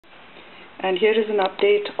And here is an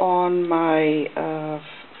update on my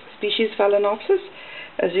Species Phalaenopsis.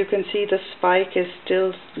 As you can see, the spike is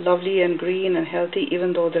still lovely and green and healthy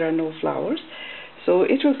even though there are no flowers. So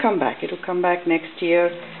it will come back. It will come back next year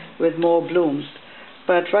with more blooms.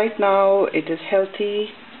 But right now it is healthy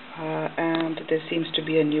and there seems to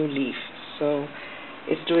be a new leaf. So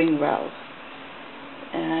it's doing well.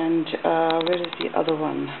 And where is the other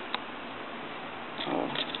one? Oh,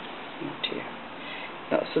 not here.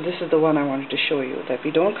 No, so this is the one I wanted to show you, that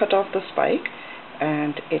we don't cut off the spike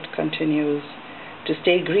and it continues to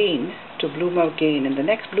stay green to bloom again in the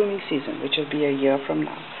next blooming season, which will be a year from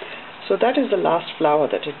now. So that is the last flower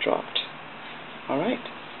that it dropped. Alright,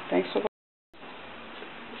 thanks for watching.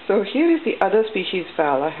 So here is the other Species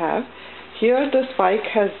Phal I have. Here the spike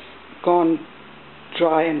has gone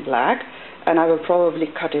dry and black and I will probably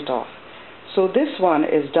cut it off. So this one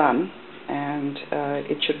is done and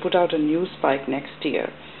it should put out a new spike next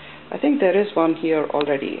year. I think there is one here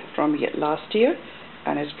already from last year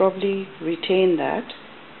and it's probably retained that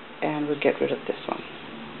and we'll get rid of this one.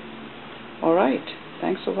 Alright,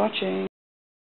 thanks for watching.